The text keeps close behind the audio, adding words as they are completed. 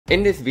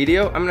In this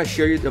video, I'm going to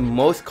show you the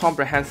most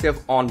comprehensive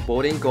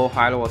onboarding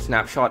GoHighLevel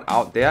snapshot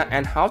out there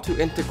and how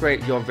to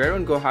integrate your very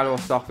own GoHighLevel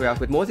software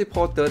with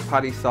multiple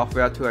third-party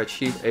software to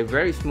achieve a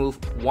very smooth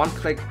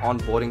one-click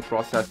onboarding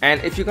process.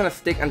 And if you're going to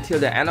stick until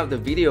the end of the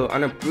video,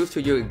 I'm going to prove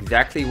to you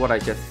exactly what I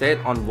just said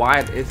on why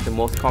it is the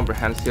most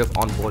comprehensive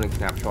onboarding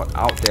snapshot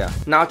out there.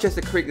 Now, just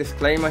a quick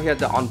disclaimer here,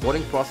 the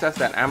onboarding process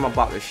that I'm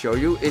about to show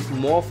you is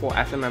more for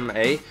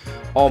SMMA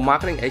or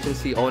marketing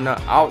agency owner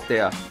out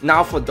there.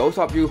 Now, for those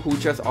of you who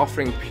just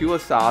offering pure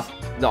SaaS,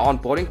 the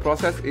onboarding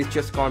process is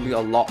just going to be a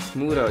lot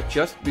smoother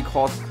just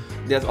because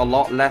there's a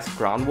lot less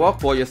groundwork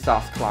for your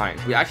SaaS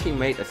client. We actually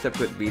made a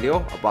separate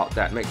video about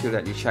that. Make sure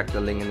that you check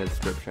the link in the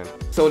description.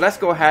 So let's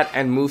go ahead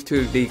and move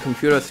to the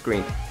computer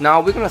screen.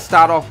 Now we're going to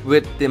start off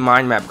with the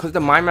mind map because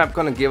the mind map is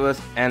going to give us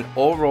an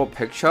overall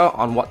picture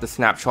on what the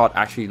snapshot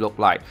actually look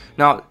like.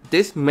 Now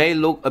this may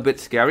look a bit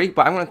scary,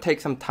 but I'm going to take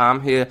some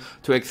time here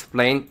to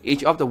explain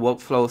each of the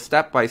workflows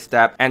step by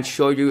step and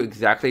show you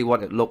exactly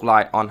what it looked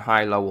like on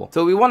Highlevel.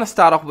 So we want to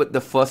start off with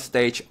the first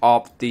stage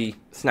of the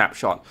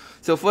snapshot.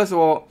 So first of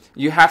all,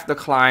 you have the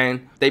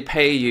client, they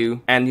pay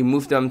you, and you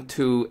move them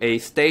to a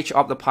stage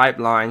of the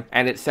pipeline,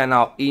 and it sends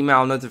out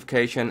email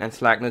notification and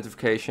Slack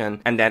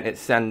notification, and then it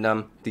sends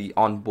them the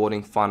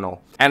onboarding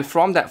funnel. And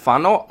from that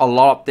funnel, a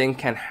lot of things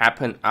can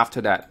happen after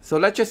that. So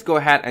let's just go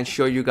ahead and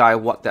show you guys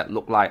what that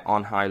looked like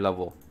on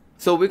Highlevel.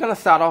 So we're going to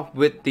start off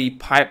with the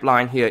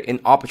pipeline here in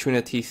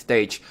opportunity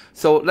stage.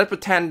 So let's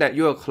pretend that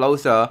you're a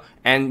closer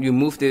and you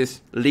move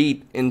this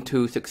lead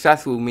into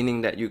successful,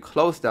 meaning that you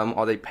close them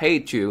or they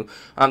paid you.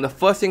 The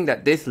first thing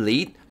that this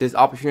lead, this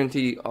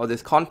opportunity or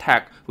this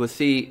contact will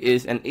see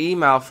is an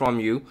email from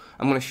you.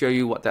 I'm going to show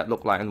you what that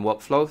looked like in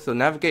workflow. So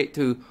navigate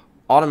to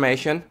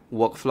automation,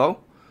 workflow,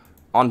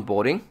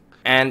 onboarding.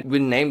 And we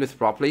name this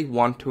properly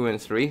 1, 2,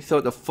 and 3. So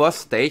the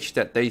first stage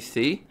that they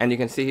see, and you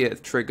can see here it's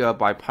triggered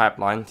by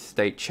pipeline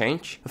state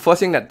change. The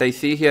first thing that they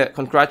see here,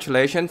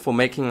 congratulations for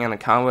making an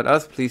account with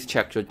us. Please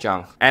check your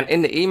junk. And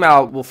in the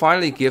email, we'll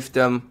finally give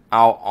them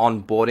our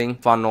onboarding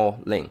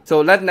funnel link.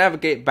 So let's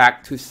navigate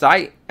back to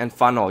site and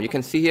funnel. You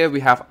can see here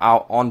we have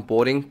our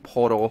onboarding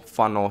portal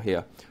funnel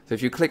here. So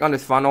if you click on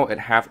this funnel, it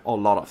has a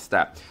lot of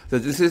steps. So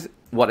this is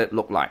what it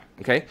looked like.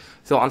 Okay,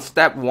 so on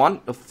step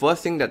 1, the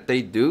first thing that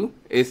they do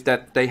is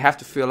that they have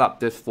to fill up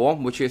this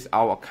form, which is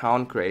our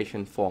account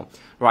creation form,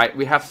 right?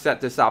 We have set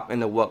this up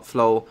in the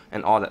workflow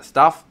and all that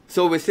stuff.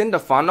 So within the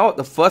funnel,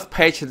 the first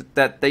page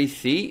that they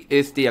see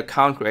is the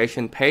account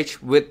creation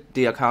page with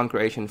the account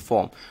creation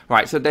form,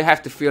 right? So they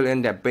have to fill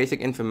in their basic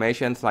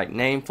information like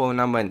name, phone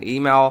number, and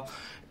email,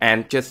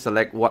 and just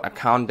select what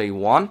account they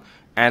want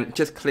and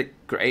just click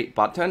create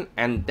button,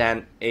 and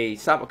then a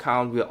sub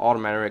account will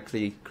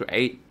automatically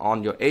create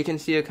on your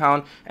agency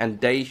account, and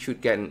they should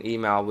get an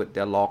email with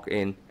their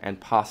login and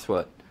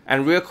password.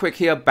 And real quick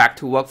here, back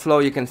to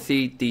workflow, you can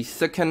see the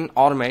second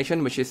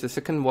automation, which is the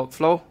second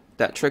workflow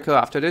that trigger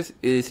after this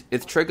is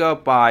it's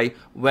triggered by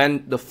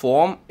when the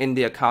form in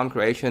the account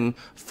creation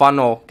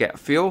funnel get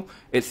filled.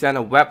 It send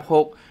a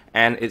webhook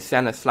and it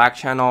send a Slack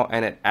channel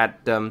and it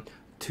add them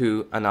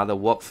to another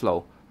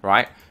workflow,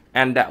 right?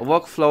 And that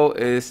workflow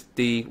is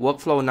the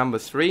workflow number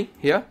 3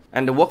 here.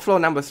 And the workflow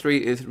number 3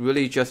 is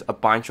really just a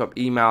bunch of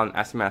email and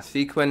SMS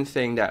sequence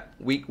saying that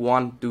week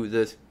 1 do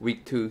this,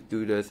 week 2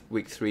 do this,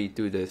 week 3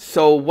 do this.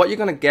 So what you're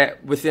gonna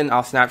get within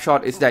our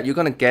snapshot is that you're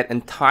gonna get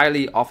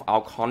entirely of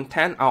our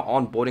content, our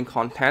onboarding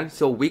content.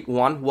 So week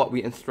 1, what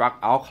we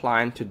instruct our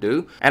client to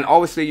do. And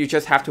obviously you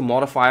just have to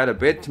modify it a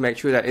bit to make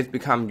sure that it's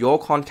become your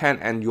content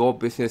and your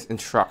business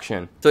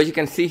instruction. So you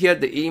can see here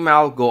the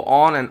email go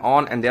on,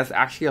 and there's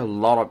actually a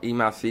lot of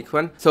email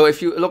sequence. So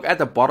if you look at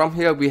the bottom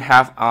here, we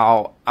have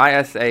our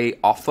ISA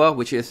offer,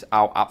 which is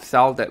our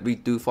upsell that we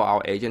do for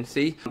our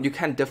agency. You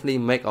can definitely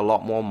make a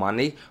lot more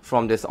money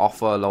from this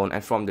offer alone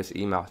and from this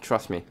email,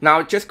 trust me.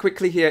 Now just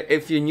quickly here,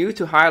 if you're new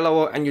to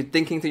Highlevel and you're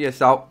thinking to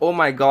yourself, oh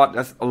my god,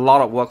 that's a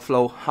lot of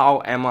workflow,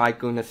 how am I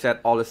going to set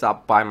all this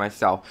up by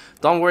myself?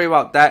 Don't worry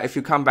about that. If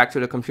you come back to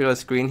the computer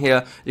screen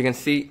here, you can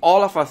see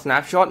all of our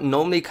snapshots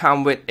normally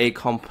come with a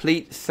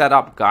complete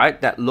setup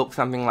guide that looks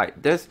something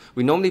like this.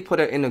 We normally put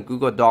it in a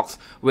Google Docs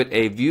with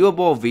a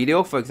viewable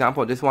video. For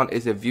example, this one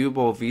is a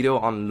viewable video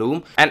on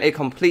Loom, and a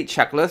complete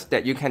checklist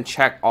that you can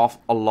check off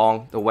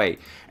along the way.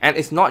 And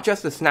it's not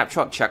just a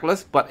snapshot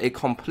checklist, but a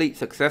complete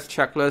success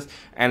checklist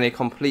and a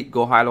complete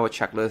GoHighLevel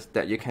checklist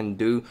that you can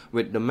do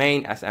with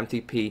domain,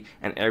 SMTP,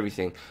 and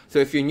everything. So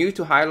if you're new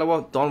to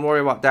Highlevel, don't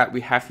worry about that.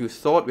 We have you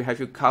sorted, we have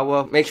you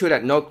covered. Make sure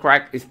that no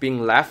crack is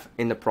being left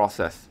in the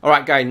process.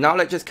 Alright guys, now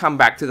let's just come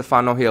back to the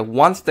funnel here.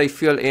 Once they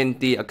fill in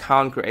the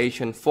account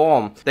creation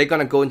form, they're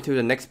gonna go into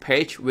the next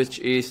page, which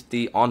is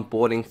the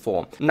onboarding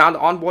form. Now the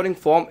onboarding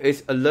form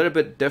is a little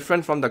bit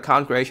different from the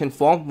account creation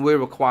form. We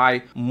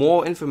require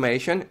more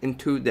information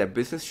into their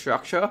business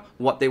structure,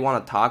 what they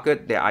want to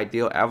target, their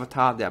ideal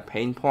avatar, their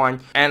pain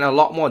point, and a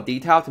lot more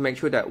detail to make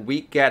sure that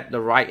we get the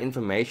right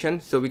information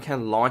so we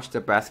can launch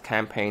the best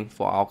campaign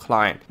for our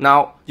client.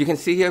 Now you can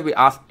see here we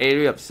ask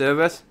area of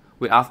service,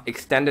 we ask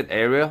extended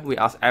area, we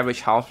ask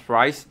average house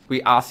price,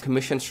 we ask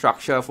commission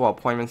structure for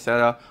appointment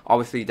setter.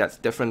 Obviously that's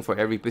different for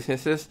every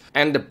businesses.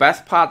 And the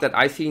best part that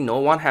I see no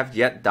one have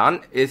yet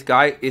done is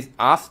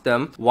ask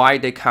them why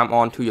they come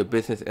on to your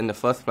business in the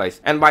first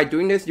place. And by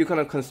doing this, you're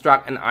going to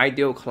construct an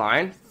ideal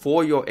client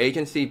for your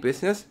agency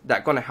business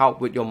that's going to help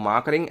with your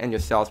marketing and your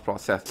sales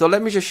process. So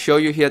let me just show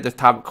you here the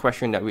type of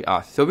question that we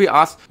ask. So we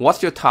ask,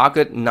 what's your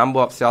target number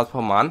of sales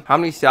per month? How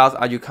many sales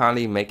are you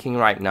currently making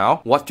right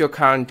now? What's your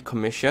current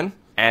commission?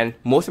 And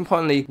most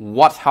importantly,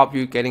 what's helped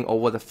you getting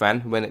over the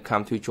fence when it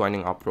comes to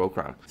joining our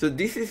program? So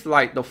this is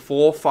like the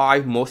 4 or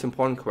 5 most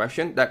important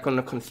questions that going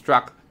to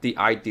construct the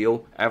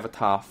ideal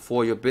avatar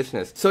for your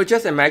business. So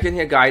just imagine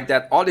here, guys,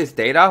 that all this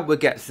data will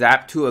get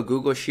zapped to a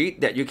Google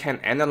Sheet that you can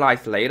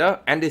analyze later,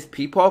 and these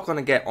people are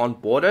gonna get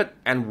onboarded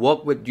and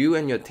work with you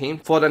and your team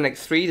for the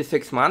next 3 to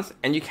 6 months,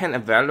 and you can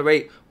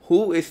evaluate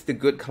who is the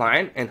good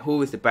client and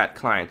who is the bad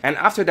client. And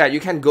after that,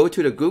 you can go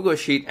to the Google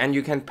Sheet and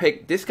you can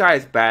pick this guy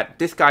is bad,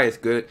 this guy is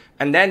good,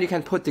 and then you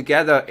can put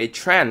together a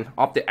trend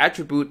of the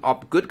attribute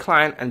of good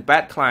client and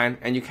bad client,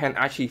 and you can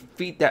actually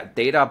feed that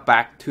data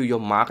back to your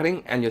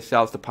marketing and your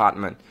sales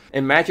department.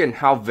 Imagine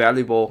how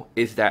valuable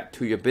is that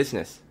to your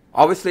business.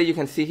 Obviously, you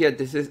can see here,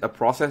 this is a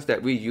process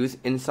that we use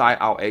inside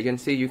our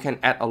agency. You can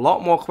add a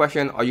lot more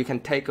questions, or you can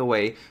take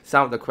away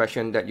some of the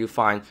questions that you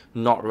find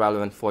not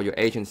relevant for your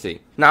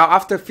agency. Now,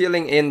 after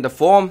filling in the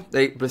form,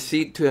 they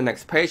proceed to the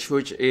next page,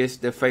 which is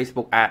the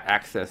Facebook ad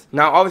access.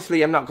 Now,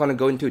 obviously, I'm not going to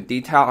go into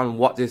detail on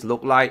what this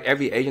look like.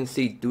 Every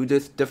agency do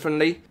this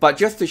differently. But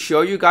just to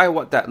show you guys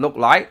what that look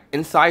like,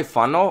 inside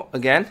funnel,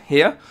 again,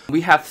 here, we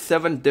have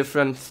 7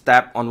 different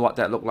steps on what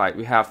that look like.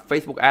 We have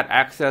Facebook ad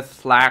access,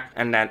 Slack,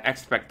 and then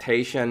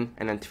expectation,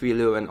 and then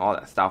Twilio and all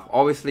that stuff.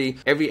 Obviously,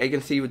 every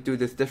agency would do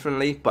this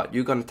differently, but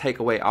you're going to take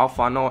away our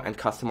funnel and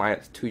customize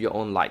it to your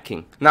own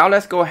liking. Now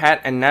let's go ahead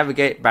and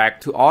navigate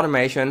back to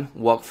automation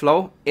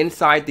workflow.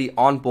 Inside the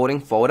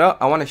onboarding folder,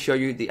 I want to show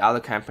you the other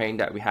campaign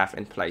that we have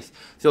in place.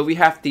 So we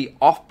have the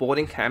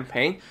offboarding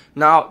campaign.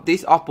 Now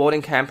this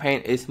offboarding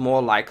campaign is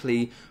more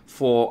likely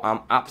for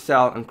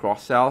upsell and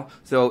cross-sell.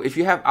 So if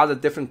you have other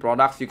different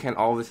products, you can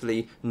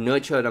obviously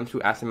nurture them through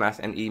SMS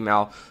and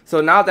email.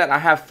 So now that I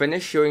have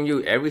finished showing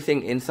you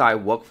everything inside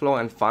workflow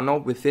and funnel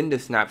within the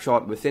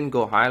snapshot within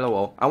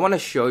GoHighLevel, I want to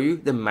show you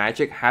the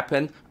magic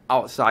happen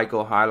outside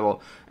GoHighLevel.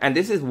 And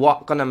this is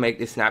what gonna make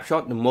this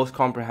snapshot the most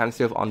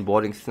comprehensive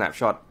onboarding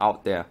snapshot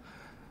out there.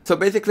 So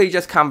basically,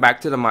 just come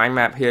back to the mind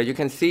map here. You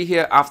can see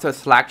here, after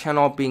Slack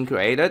channel being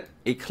created,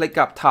 a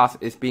ClickUp task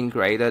is being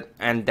created,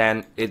 and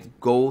then it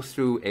goes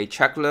through a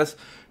checklist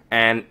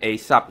and a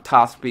sub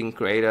task being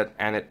created,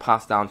 and it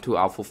passed down to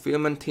our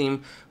fulfillment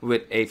team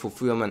with a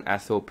fulfillment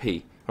SOP.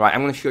 Right,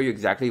 I'm going to show you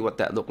exactly what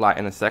that looked like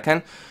in a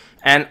second.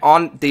 And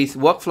on this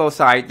workflow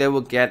side, they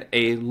will get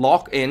a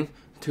login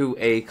to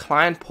a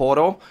client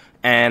portal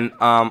and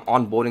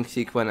onboarding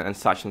sequence and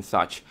such and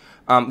such.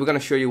 We're going to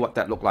show you what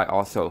that looked like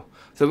also.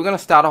 So we're going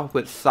to start off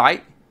with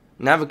site,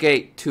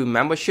 navigate to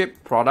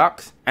membership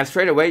products, and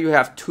straight away you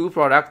have 2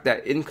 products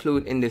that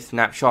include in this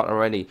snapshot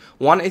already.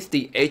 One is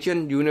the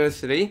Agent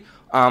University,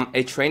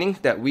 a training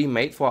that we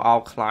made for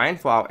our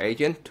client, for our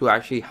agent, to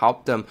actually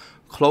help them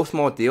close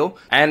more deal.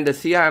 And the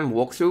CRM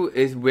walkthrough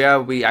is where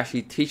we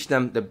actually teach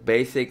them the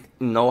basic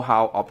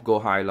know-how of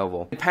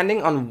GoHighLevel.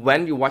 Depending on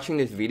when you're watching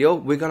this video,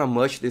 we're gonna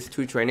merge these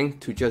 2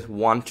 trainings to just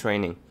 1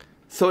 training.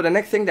 So the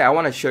next thing that I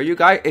want to show you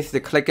guys is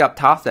the ClickUp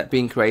task that's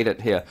being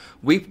created here.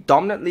 We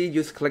dominantly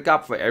use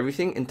ClickUp for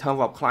everything in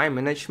terms of client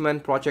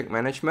management, project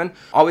management.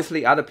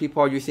 Obviously, other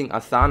people are using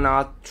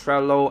Asana,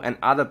 Trello, and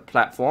other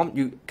platforms.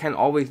 You can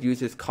always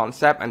use this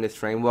concept and this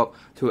framework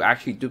to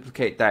actually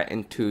duplicate that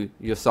into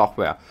your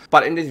software.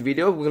 But in this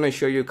video, we're going to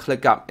show you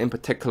ClickUp in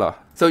particular.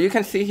 So you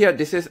can see here,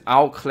 this is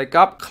our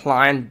ClickUp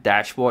client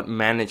dashboard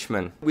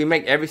management. We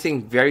make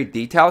everything very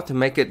detailed to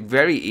make it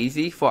very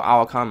easy for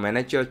our account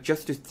manager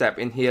just to step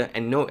in here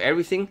and know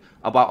everything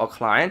about our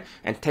client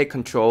and take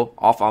control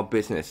of our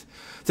business.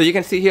 So you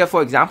can see here,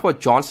 for example,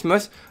 John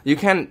Smith, you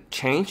can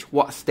change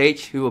what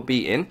stage he will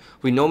be in.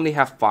 We normally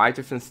have 5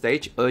 different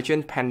stages: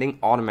 urgent, pending,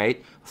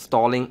 automate,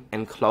 stalling,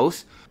 and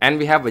close. And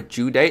we have a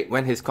due date,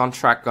 when his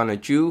contract gonna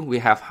due. We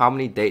have how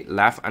many days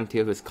left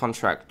until his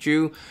contract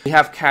due. We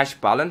have cash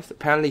balance.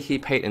 Apparently he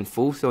paid in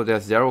full, so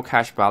there's 0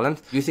 cash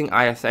balance. Using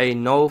ISA,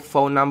 no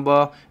phone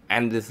number,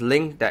 and this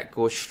link that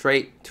goes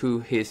straight to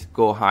his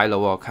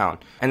GoHighLevel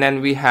account. And then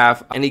we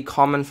have any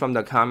comment from the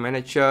account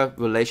manager,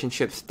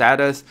 relationship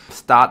status,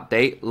 start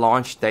date,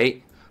 launch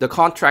date, the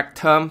contract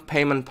term,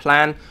 payment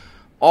plan,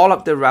 all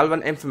of the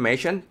relevant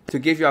information to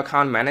give your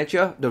account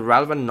manager the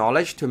relevant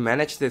knowledge to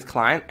manage this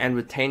client and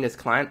retain this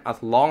client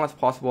as long as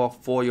possible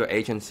for your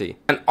agency.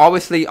 And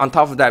obviously on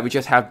top of that, we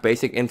just have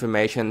basic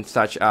information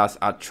such as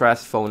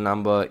address, phone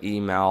number,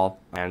 email,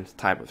 and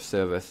type of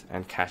service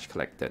and cash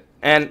collected.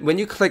 And when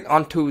you click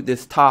onto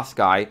this task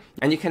guide,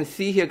 and you can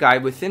see here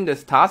guys, within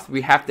this task,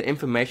 we have the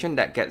information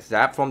that gets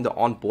zapped from the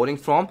onboarding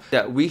form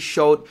that we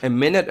showed a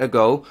minute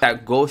ago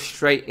that goes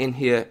straight in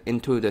here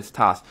into this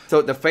task.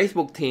 So the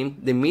Facebook team,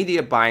 the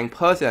media buying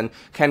person,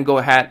 can go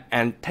ahead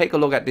and take a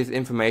look at this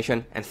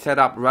information and set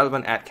up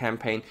relevant ad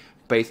campaign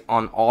based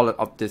on all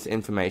of this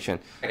information.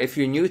 If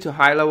you're new to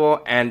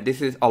Highlevel and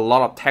this is a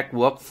lot of tech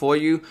work for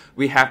you,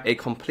 we have a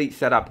complete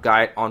setup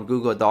guide on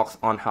Google Docs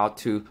on how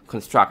to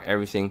construct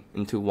everything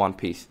into one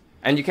piece.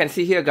 And you can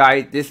see here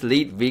guys, this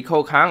lead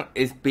vehicle count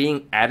is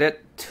being added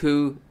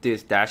to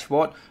this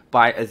dashboard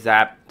by a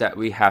zap that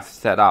we have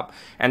set up.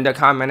 And the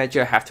account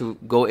manager have to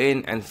go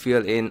in and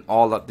fill in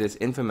all of this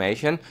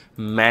information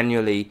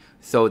manually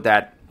so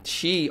that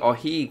she or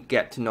he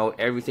get to know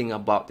everything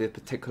about this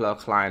particular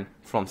client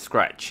from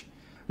scratch.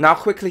 Now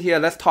quickly here,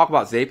 let's talk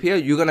about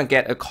Zapier. You're gonna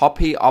get a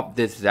copy of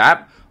this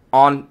zap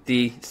on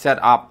the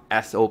setup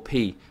SOP.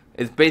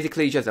 It's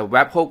basically just a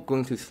webhook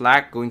going to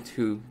Slack, going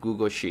to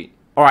Google Sheet.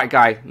 Alright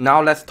guys,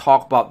 now let's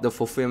talk about the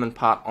fulfillment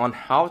part on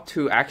how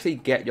to actually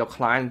get your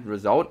client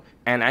result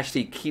and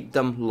actually keep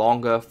them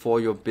longer for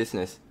your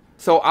business.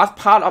 So as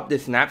part of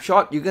this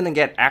snapshot, you're gonna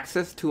get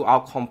access to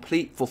our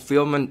complete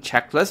fulfillment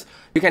checklist.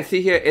 You can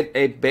see here it's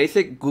a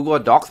basic Google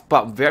Docs,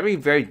 but very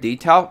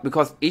detailed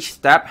because each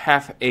step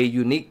have a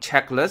unique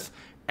checklist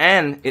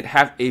and it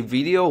have a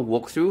video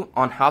walkthrough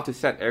on how to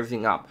set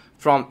everything up.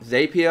 From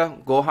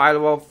Zapier,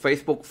 GoHighLevel,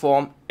 Facebook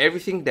form,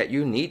 everything that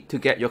you need to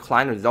get your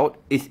client result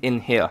is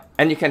in here.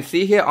 And you can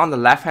see here on the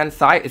left hand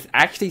side, it's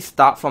actually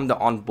start from the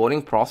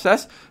onboarding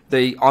process,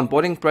 the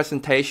onboarding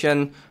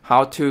presentation,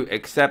 how to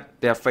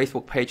accept their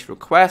Facebook page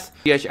request,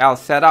 DHL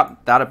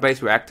setup, database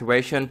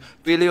reactivation,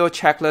 video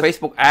checklist,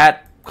 Facebook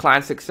ad,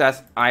 client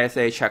success,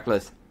 ISA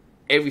checklist.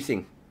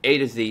 Everything A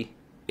to Z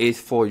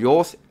is for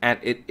yours and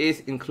it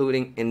is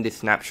including in this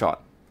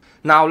snapshot.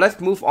 Now let's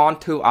move on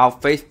to our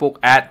Facebook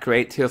ad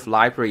creative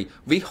library.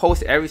 We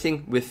host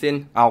everything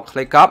within our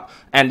ClickUp,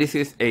 and this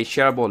is a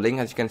shareable link.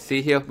 As you can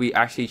see here, we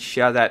actually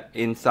share that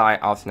inside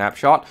our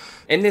snapshot.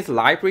 In this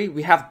library,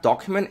 we have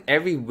document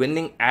every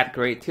winning ad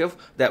creative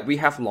that we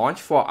have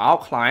launched for our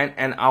client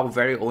and our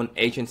very own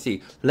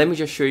agency. Let me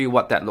just show you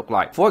what that looked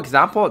like. For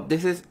example,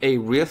 this is a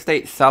real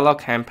estate seller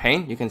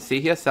campaign. You can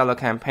see here, seller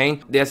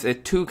campaign. There's a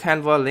to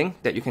Canva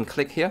link that you can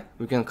click here.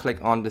 We can click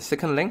on the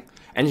second link.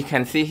 And you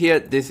can see here,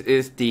 this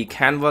is the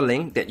Canva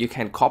link that you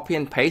can copy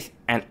and paste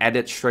and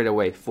edit straight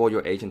away for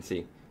your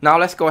agency. Now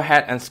let's go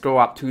ahead and scroll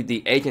up to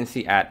the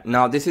agency ad.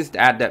 Now this is the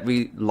ad that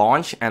we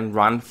launch and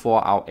run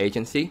for our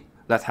agency.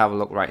 Let's have a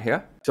look right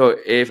here. So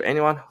if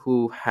anyone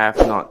who have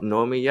not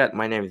known me yet,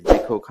 my name is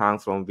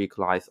Vicolize from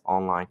Vicolize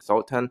Online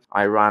Consultant.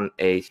 I run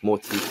a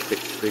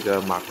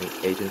multi-six-figure marketing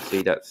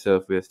agency that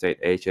serves real estate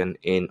agents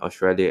in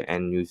Australia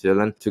and New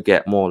Zealand to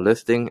get more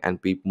listing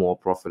and be more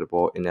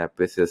profitable in their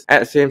business. At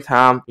the same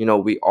time, you know,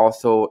 we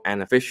also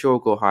an official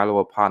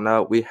GoHighLevel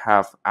partner. We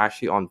have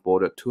actually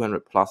onboarded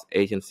 200 plus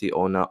agency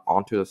owner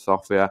onto the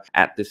software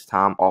at this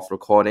time of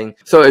recording.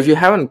 So if you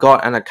haven't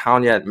got an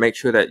account yet, make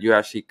sure that you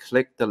actually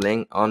click the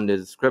link on the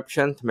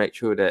description to make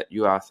sure that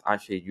you are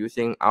actually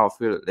using our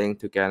affiliate link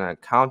to get an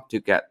account to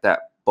get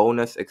that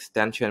bonus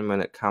extension when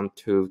it comes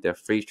to the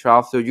free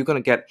trial. So you're going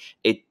to get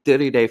a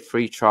 30-day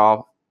free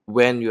trial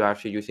when you're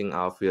actually using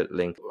our affiliate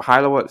link.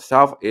 Highlevel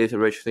itself is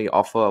originally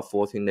offer a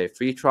 14-day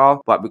free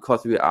trial, but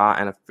because we are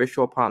an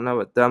official partner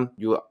with them,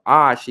 you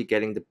are actually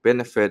getting the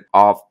benefit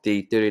of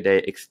the 30-day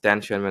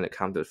extension when it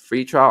comes to the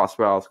free trial, as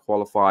well as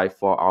qualify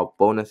for our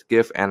bonus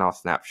gift and our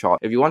snapshot.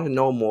 If you want to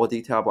know more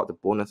detail about the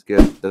bonus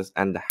gift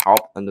and the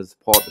help and the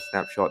support, the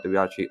snapshot that we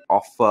actually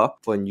offer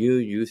for new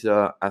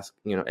user, as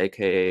you know,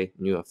 aka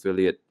new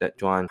affiliate that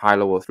join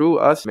Highlevel through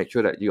us, make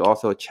sure that you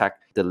also check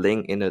the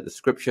link in the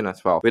description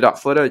as well.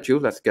 Without further ado,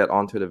 let's get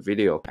on to the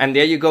video. And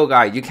there you go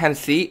guys, you can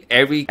see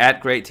every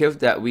ad creative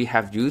that we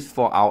have used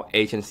for our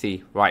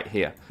agency right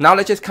here. Now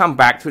let's just come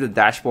back to the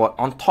dashboard.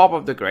 On top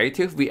of the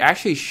creative, we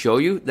actually show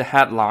you the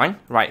headline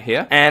right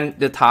here and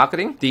the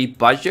targeting, the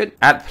budget,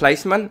 ad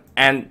placement,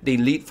 and the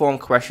lead form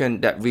question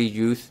that we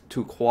use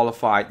to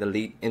qualify the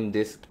lead in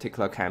this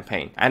particular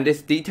campaign. And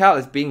this detail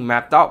is being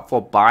mapped out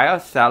for buyer,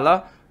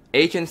 seller,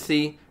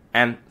 agency,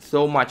 and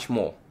so much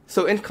more.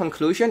 So in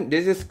conclusion,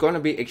 this is going to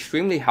be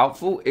extremely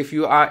helpful if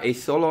you are a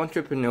solo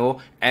entrepreneur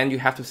and you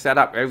have to set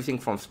up everything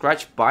from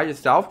scratch by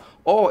yourself,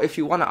 or if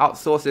you want to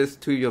outsource this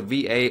to your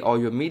VA or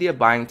your media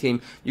buying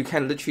team, you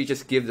can literally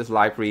just give this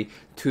library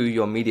to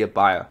your media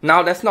buyer.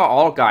 Now that's not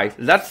all guys.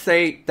 Let's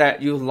say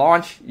that you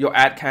launch your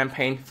ad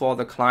campaign for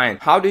the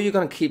client. How are you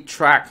going to keep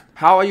track?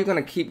 How are you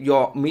going to keep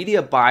your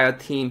media buyer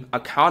team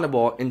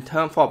accountable in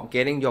terms of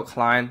getting your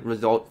client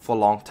result for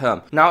long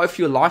term? Now if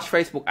you launch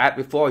Facebook ad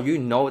before, you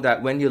know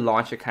that when you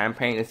launch a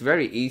campaign, it's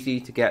very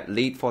easy to get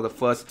lead for the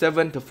first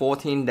 7 to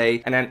 14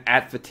 days and then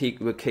ad fatigue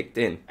will kick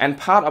in. And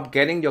part of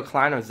getting your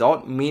client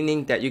result, meaning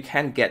meaning that you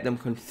can get them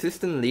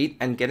consistent lead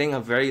and getting a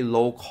very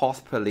low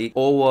cost per lead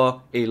over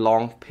a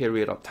long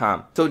period of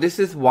time. So this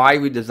is why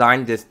we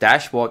designed this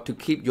dashboard to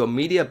keep your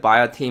media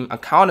buyer team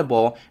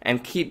accountable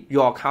and keep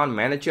your account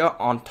manager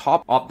on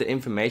top of the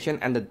information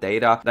and the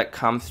data that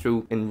comes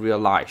through in real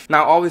life.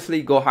 Now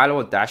obviously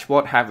GoHighLevel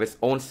dashboard have its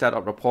own set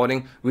of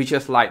reporting. We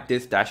just like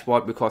this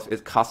dashboard because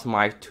it's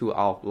customized to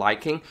our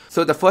liking.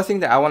 So the first thing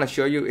that I want to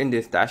show you in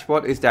this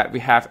dashboard is that we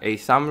have a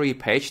summary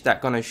page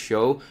that's going to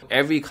show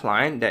every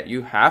client that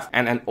you have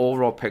and an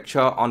overall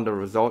picture on the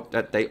result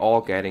that they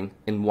all getting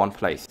in one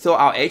place. So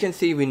our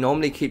agency, we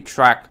normally keep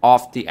track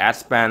of the ad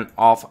spend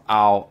of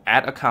our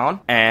ad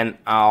account and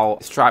our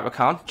Stripe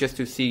account just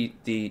to see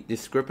the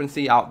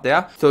discrepancy out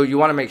there. So you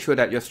want to make sure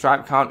that your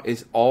Stripe account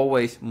is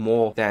always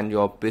more than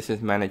your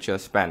business manager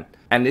spend.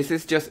 And this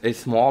is just a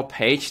small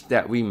page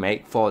that we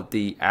make for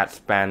the ad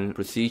spend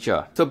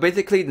procedure. So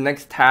basically the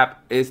next tab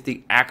is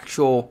the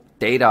actual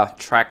data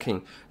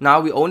tracking.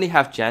 Now we only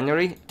have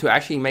January. To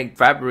actually make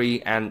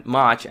February and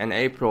March and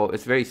April,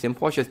 it's very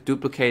simple. Just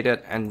duplicate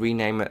it and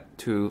rename it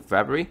to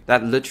February.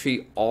 That's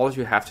literally all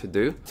you have to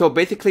do. So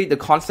basically the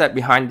concept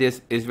behind this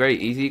is very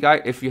easy,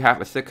 guys. If you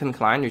have a second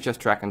client, you just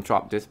drag and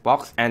drop this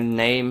box and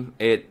name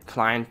it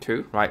client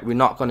 2, right? We're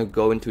not going to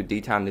go into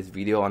detail in this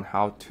video on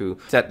how to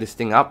set this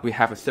thing up. We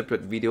have a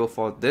separate video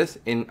for this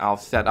in our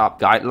setup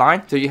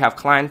guideline. So you have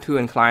client 2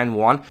 and client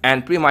 1,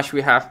 and pretty much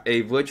we have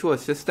a virtual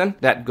assistant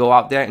that go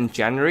out there in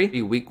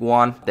January, week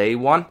 1, day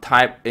 1,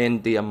 type in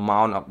the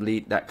amount of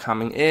lead that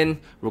coming in,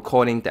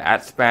 recording the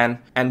ad spend.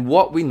 And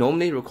what we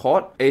normally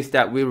record is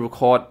that we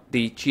record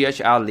the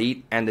GHL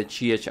lead and the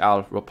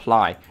GHL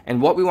reply.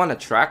 And what we want to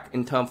track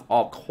in terms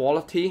of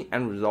quality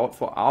and result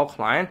for our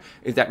client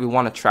is that we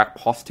want to track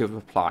positive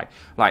reply.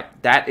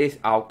 Like that is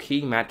our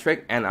key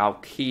metric and our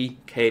key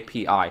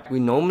KPI. We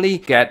normally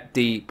get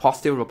the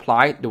positive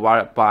reply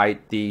divided by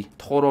the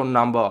total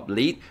number of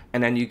lead,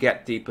 and then you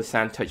get the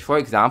percentage. For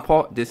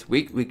example, this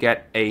week we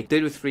get a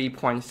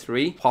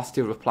 33.3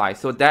 positive reply.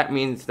 So that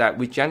means that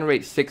we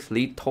generate 6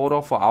 lead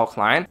total for our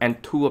client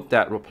and 2 of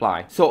that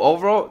reply. So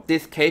overall,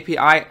 this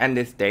KPI and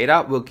this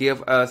data will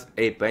give us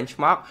a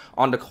benchmark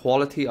on the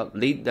quality of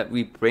lead that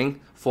we bring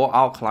for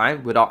our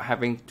client without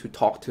having to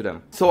talk to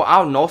them. So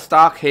our North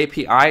Star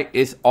KPI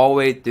is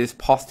always this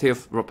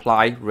positive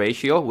reply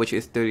ratio, which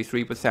is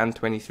 33%,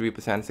 23%,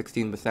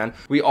 16%.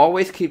 We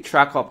always keep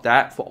track of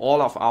that for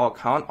all of our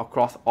account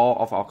across all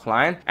of our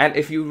clients. And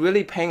if you're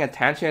really paying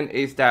attention,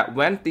 is that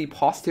when the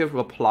positive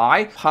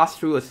reply pass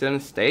through a certain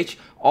stage,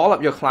 all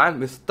of your clients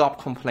will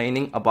stop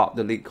complaining about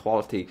the lead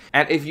quality.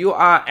 And if you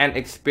are an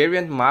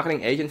experienced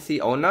marketing agency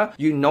owner,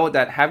 you know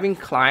that having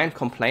clients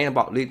complain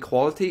about lead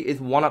quality is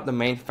one of the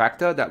main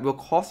factors that will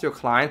cause your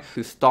client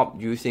to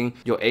stop using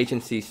your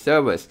agency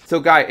service.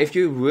 So guys, if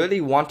you really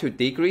want to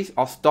decrease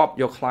or stop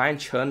your client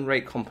churn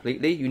rate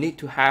completely, you need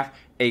to have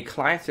a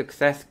client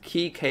success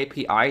key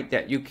KPI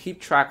that you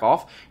keep track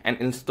of and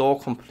install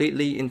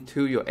completely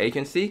into your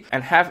agency,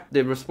 and have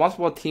the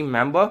responsible team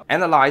member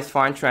analyze,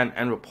 find trend,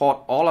 and report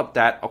all of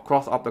that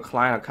across of the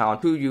client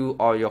account to you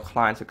or your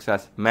client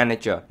success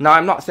manager. Now,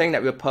 I'm not saying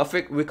that we're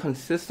perfect. We're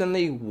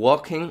consistently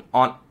working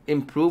on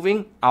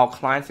improving our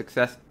client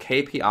success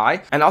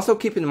KPI, and also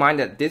keep in mind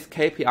that this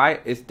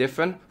KPI is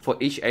different for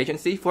each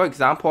agency. For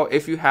example,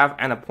 if you have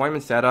an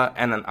appointment setter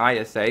and an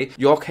ISA,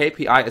 your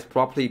KPI is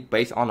probably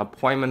based on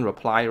appointment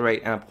reply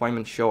rate and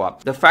appointment show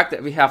up. The fact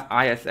that we have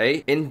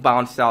ISA,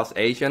 inbound sales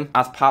agent,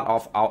 as part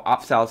of our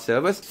upsell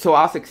service, so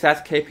our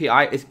success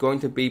KPI is going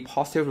to be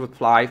positive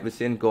reply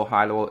within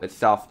GoHighLevel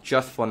itself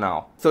just for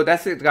now. So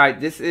that's it,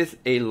 guys. This is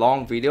a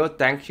long video.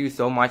 Thank you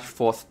so much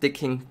for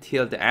sticking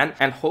till the end,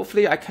 and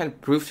hopefully I can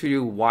prove to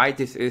you why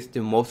this is the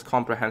most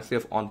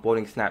comprehensive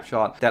onboarding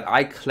snapshot that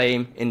I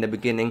claim in the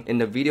beginning in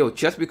the video,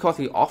 just because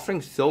we're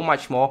offering so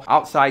much more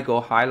outside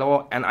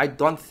GoHighLevel, and I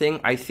don't think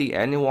I see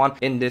anyone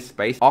in this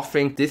space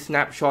offering this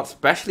snapshot,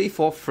 especially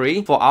for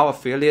free, for our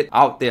affiliate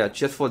out there,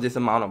 just for this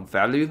amount of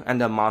value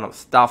and the amount of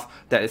stuff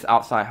that is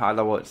outside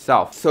Highlevel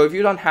itself. So if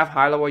you don't have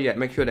Highlevel yet,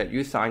 make sure that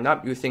you sign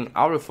up using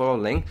our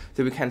referral link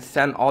so we can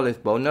send all this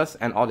bonus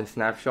and all this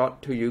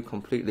snapshot to you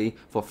completely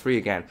for free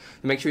again.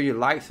 Make sure you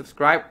like,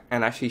 subscribe,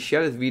 and actually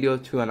share this video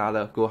to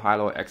another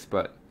GoHighLevel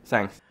expert.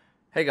 Thanks.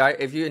 Hey guys,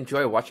 if you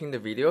enjoy watching the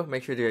video,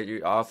 make sure that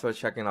you are also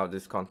checking out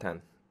this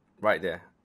content right there.